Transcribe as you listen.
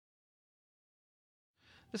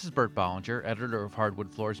This is Bert Bollinger, editor of Hardwood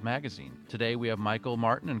Floors magazine. Today we have Michael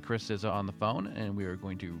Martin and Chris Zizza on the phone, and we are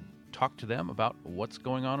going to talk to them about what's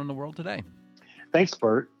going on in the world today. Thanks,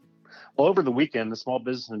 Bert. Well, over the weekend, the Small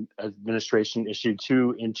Business Administration issued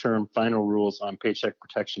two interim final rules on Paycheck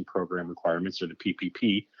Protection Program requirements, or the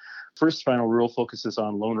PPP. First final rule focuses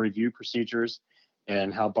on loan review procedures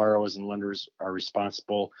and how borrowers and lenders are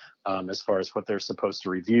responsible as far as what they're supposed to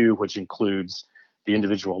review, which includes the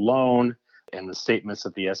individual loan and the statements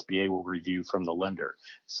that the SBA will review from the lender.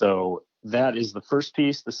 So that is the first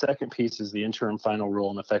piece. The second piece is the interim final rule,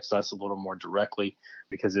 and affects us a little more directly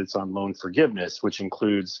because it's on loan forgiveness, which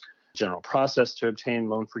includes general process to obtain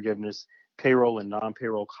loan forgiveness, payroll and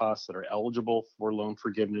non-payroll costs that are eligible for loan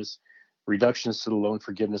forgiveness, reductions to the loan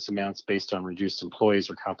forgiveness amounts based on reduced employees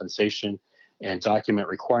or compensation, and document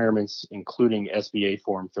requirements, including SBA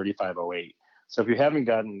Form 3508. So if you haven't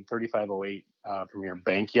gotten 3508 from your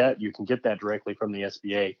bank yet, you can get that directly from the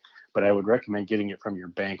SBA, but I would recommend getting it from your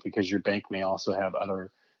bank because your bank may also have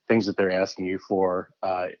other things that they're asking you for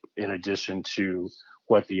in addition to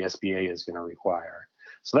what the SBA is going to require.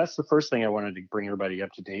 So that's the first thing I wanted to bring everybody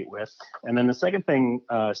up to date with. And then the second thing,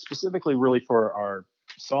 specifically really for our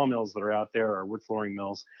sawmills that are out there, our wood flooring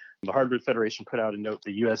mills, the Hardwood Federation put out a note.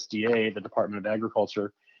 The USDA, the Department of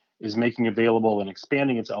Agriculture, is making available and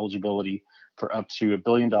expanding its eligibility for up to $1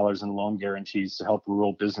 billion in loan guarantees to help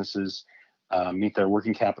rural businesses meet their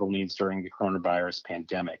working capital needs during the coronavirus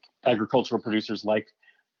pandemic. Agricultural producers like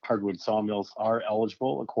hardwood sawmills are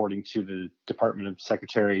eligible, according to the Department of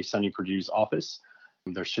Secretary Sonny Perdue's office.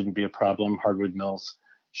 There shouldn't be a problem. Hardwood mills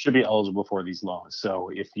should be eligible for these loans.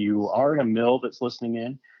 So if you are a mill that's listening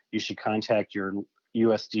in, you should contact your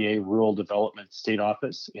USDA Rural Development State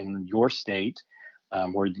Office in your state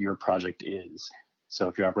where your project is. So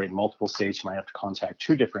if you operate in multiple states, you might have to contact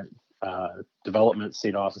two different development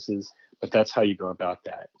state offices, but that's how you go about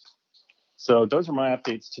that. So those are my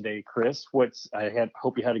updates today, Chris.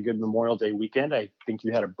 Hope you had a good Memorial Day weekend. I think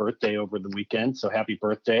you had a birthday over the weekend, so happy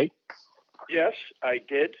birthday. Yes, I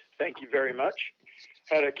did. Thank you very much.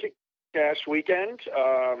 Had a kick-ass weekend.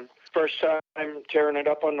 First time tearing it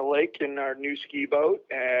up on the lake in our new ski boat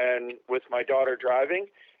and with my daughter driving.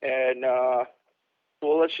 And,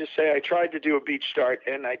 well, let's just say I tried to do a beach start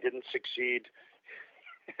and I didn't succeed.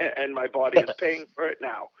 And my body is paying for it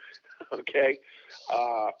now. Okay.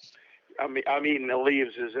 I'm eating the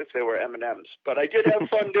leaves as if they were M&Ms. But I did have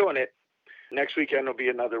fun doing it. Next weekend will be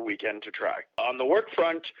another weekend to try. On the work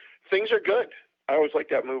front, things are good. I always like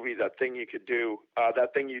that movie, That Thing You Could Do,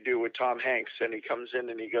 That Thing You Do with Tom Hanks. And he comes in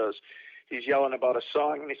and he's yelling about a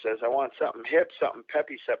song and he says, I want something hip, something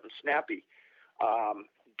peppy, something snappy.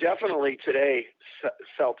 Definitely today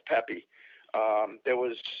felt peppy. There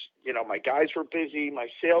was, my guys were busy. My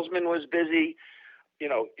salesman was busy.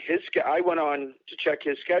 I went on to check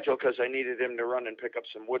his schedule because I needed him to run and pick up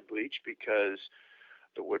some wood bleach because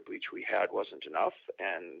the wood bleach we had wasn't enough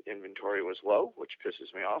and inventory was low, which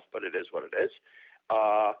pisses me off, but it is what it is.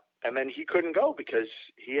 And then he couldn't go because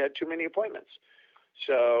he had too many appointments.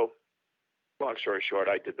 So long story short,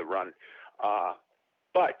 I did the run.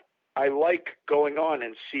 But I like going on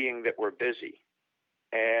and seeing that we're busy.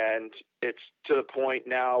 And it's to the point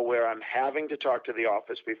now where I'm having to talk to the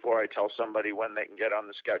office before I tell somebody when they can get on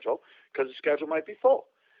the schedule because the schedule might be full.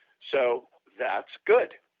 So that's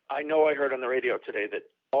good. I know I heard on the radio today that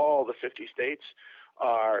all the 50 states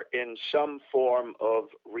are in some form of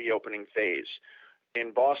reopening phase.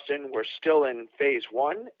 In Boston, we're still in phase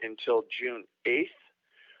 1 until June 8th.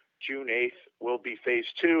 June 8th will be phase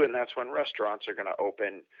 2, and that's when restaurants are going to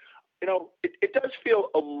open. It does feel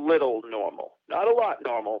a little normal, not a lot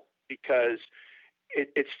normal, because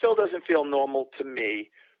it still doesn't feel normal to me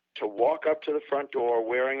to walk up to the front door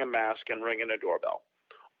wearing a mask and ringing a doorbell.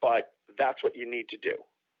 But that's what you need to do.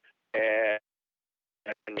 And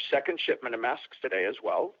second shipment of masks today as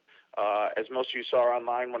well. As most of you saw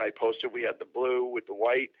online when I posted, we had the blue with the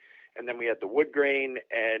white, and then we had the wood grain,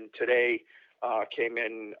 and today came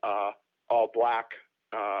in all black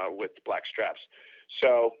with black straps.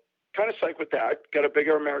 So kind of psyched with that. Got a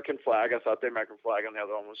bigger American flag. I thought the American flag on the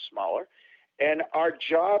other one was smaller. And our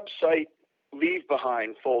job site leave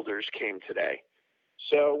behind folders came today.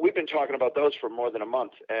 So we've been talking about those for more than a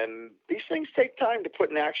month. And these things take time to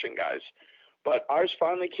put in action, guys. But ours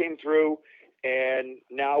finally came through. And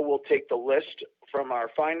now we'll take the list from our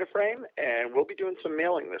find a frame and we'll be doing some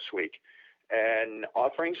mailing this week and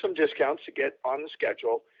offering some discounts to get on the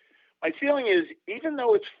schedule. My feeling is, even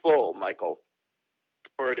though it's full, Michael,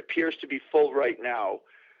 or it appears to be full right now,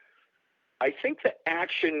 I think the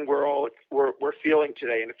action we're feeling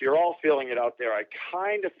today, and if you're all feeling it out there, I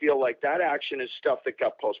kind of feel like that action is stuff that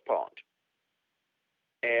got postponed.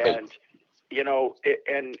 And,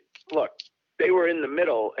 and look, they were in the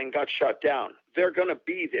middle and got shut down. They're going to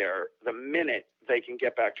be there the minute they can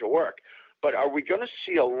get back to work. But are we going to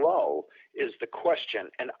see a lull is the question.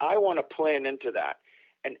 And I want to plan into that.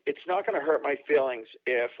 And it's not going to hurt my feelings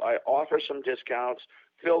if I offer some discounts,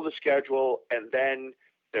 fill the schedule, and then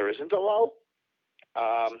there isn't a lull.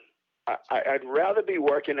 I'd rather be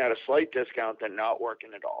working at a slight discount than not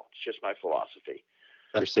working at all. It's just my philosophy.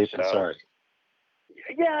 Better safe than sorry.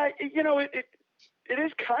 Yeah, it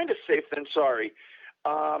is kind of safe than sorry.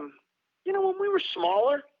 When we were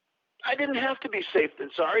smaller, I didn't have to be safe than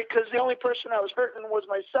sorry because the only person I was hurting was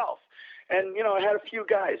myself. And, I had a few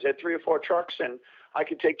guys. I had 3 or 4 trucks, and I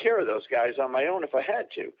could take care of those guys on my own if I had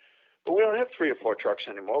to. But we don't have 3 or 4 trucks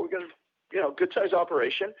anymore. We got a good-sized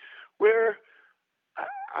operation where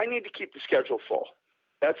I need to keep the schedule full.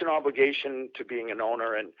 That's an obligation to being an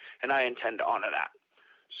owner, and I intend to honor that.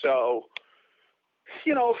 So,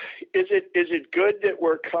 is it good that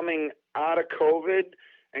we're coming out of COVID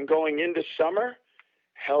and going into summer?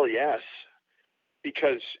 Hell yes.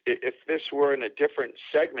 Because if this were in a different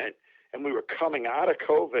segment and we were coming out of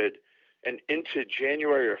COVID and into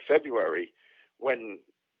January or February when,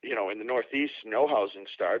 in the Northeast, no housing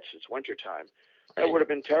starts, it's wintertime, that would have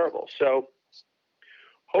been terrible. So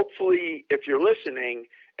hopefully if you're listening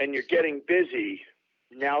and you're getting busy,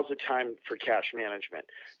 now's the time for cash management.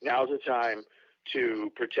 Now's the time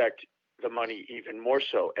to protect the money even more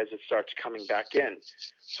so as it starts coming back in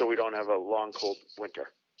so we don't have a long, cold winter.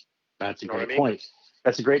 That's a great point.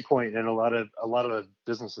 That's a great point. And a lot of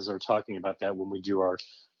businesses are talking about that when we do our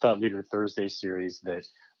Thought Leader Thursday series that,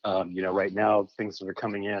 right now things that are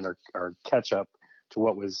coming in are catch up to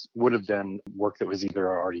what would have been work that was either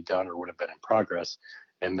already done or would have been in progress,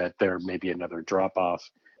 and that there may be another drop off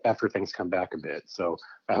after things come back a bit. So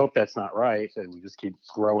I hope that's not right, and we just keep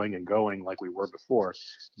growing and going like we were before.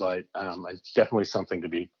 But it's definitely something to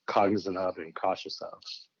be cognizant of and cautious of.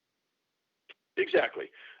 Exactly.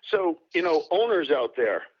 So, owners out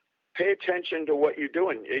there, pay attention to what you're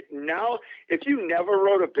doing. Now, if you never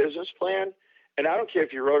wrote a business plan, and I don't care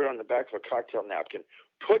if you wrote it on the back of a cocktail napkin,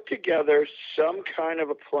 put together some kind of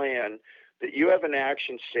a plan that you have an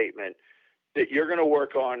action statement that you're going to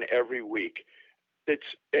work on every week.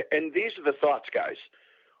 And these are the thoughts, guys.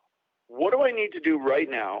 What do I need to do right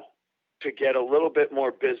now to get a little bit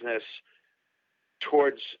more business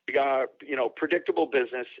towards, predictable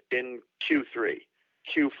business in Q3,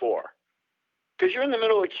 Q4? Because you're in the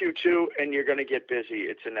middle of Q2 and you're going to get busy.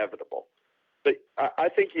 It's inevitable. But I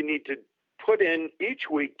think you need to put in each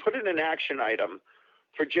week, put in an action item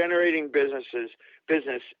for generating business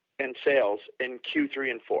and sales in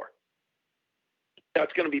Q3 and 4.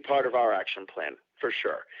 That's going to be part of our action plan for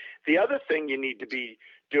sure. The other thing you need to be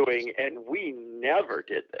doing, and we never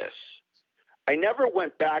did this, I never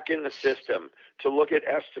went back in the system to look at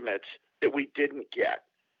estimates that we didn't get.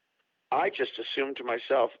 I just assumed to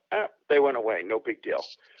myself, they went away, no big deal.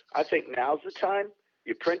 I think now's the time.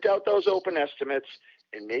 You print out those open estimates,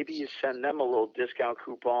 and maybe you send them a little discount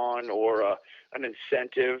coupon or an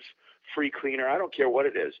incentive, free cleaner. I don't care what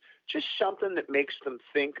it is. Just something that makes them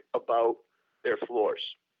think about their floors.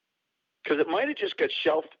 Because it might have just got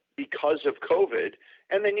shelved because of COVID,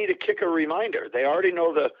 and they need a kicker reminder. They already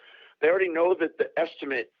know that the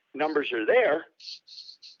estimate numbers are there.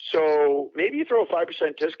 So maybe you throw a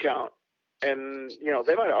 5% discount, and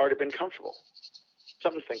they might have already been comfortable.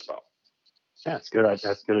 Something to think about. Yeah, that's good.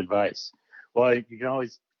 That's good advice. Well, you can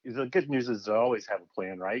always. The good news is to always have a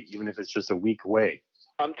plan, right? Even if it's just a week away.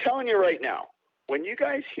 I'm telling you right now, when you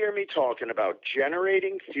guys hear me talking about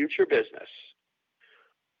generating future business,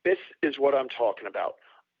 this is what I'm talking about.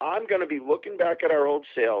 I'm going to be looking back at our old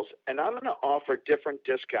sales, and I'm going to offer different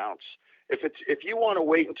discounts. If you want to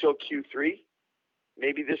wait until Q3,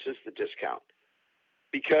 maybe this is the discount,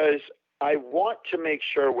 because I want to make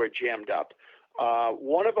sure we're jammed up.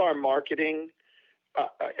 One of our marketing,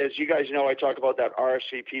 as you guys know, I talk about that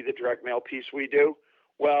RSVP, the direct mail piece we do.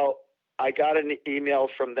 Well, I got an email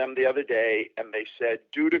from them the other day, and they said,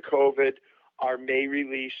 due to COVID, our May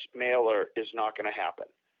release mailer is not going to happen.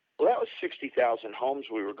 Well, that was 60,000 homes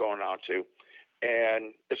we were going out to,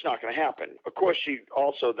 and it's not going to happen. Of course, she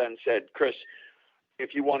also then said, Chris,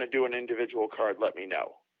 if you want to do an individual card, let me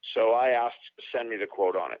know. So I asked, send me the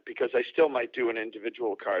quote on it, because I still might do an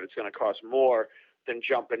individual card. It's going to cost more than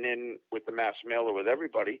jumping in with the mass mailer with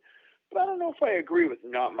everybody. But I don't know if I agree with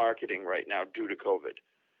not marketing right now due to COVID.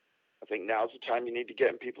 I think now's the time you need to get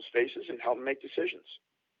in people's faces and help them make decisions.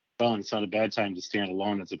 Well, and it's not a bad time to stand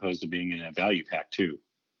alone as opposed to being in a value pack too.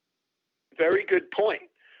 Very good point.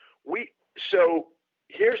 So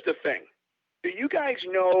here's the thing. Do you guys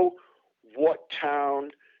know what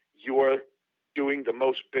town you're doing the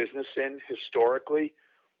most business in historically?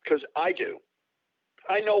 Because I do.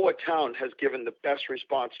 I know what town has given the best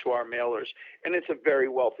response to our mailers, and it's a very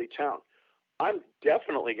wealthy town. I'm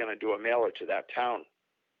definitely going to do a mailer to that town.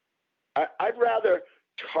 I'd rather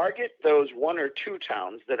target those one or two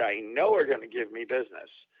towns that I know are going to give me business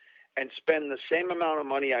and spend the same amount of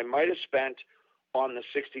money I might have spent on the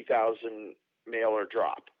 60,000 mailer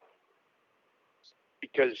drop.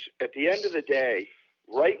 Because at the end of the day,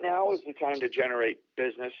 right now is the time to generate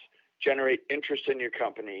business, generate interest in your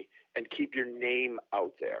company, and keep your name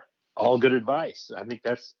out there. All good advice. I think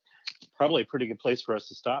that's probably a pretty good place for us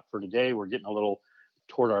to stop for today. We're getting a little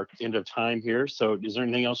toward our end of time here. So is there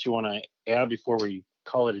anything else you want to add before we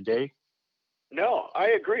call it a day? No,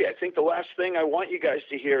 I agree. I think the last thing I want you guys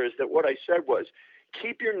to hear is that what I said was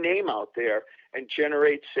keep your name out there and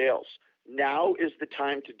generate sales. Now is the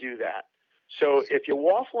time to do that. So if you're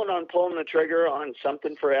waffling on pulling the trigger on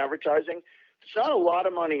something for advertising, it's not a lot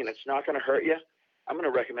of money and it's not going to hurt you. I'm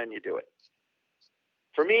going to recommend you do it.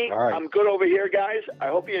 For me, right. I'm good over here, guys. I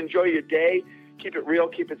hope you enjoy your day. Keep it real,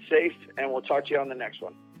 keep it safe, and we'll talk to you on the next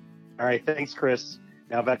one. All right. Thanks, Chris.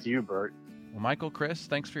 Now back to you, Bert. Well, Michael, Chris,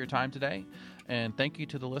 thanks for your time today. And thank you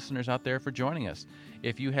to the listeners out there for joining us.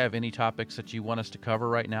 If you have any topics that you want us to cover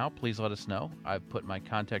right now, please let us know. I've put my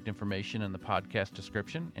contact information in the podcast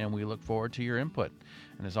description, and we look forward to your input.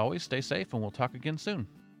 And as always, stay safe, and we'll talk again soon.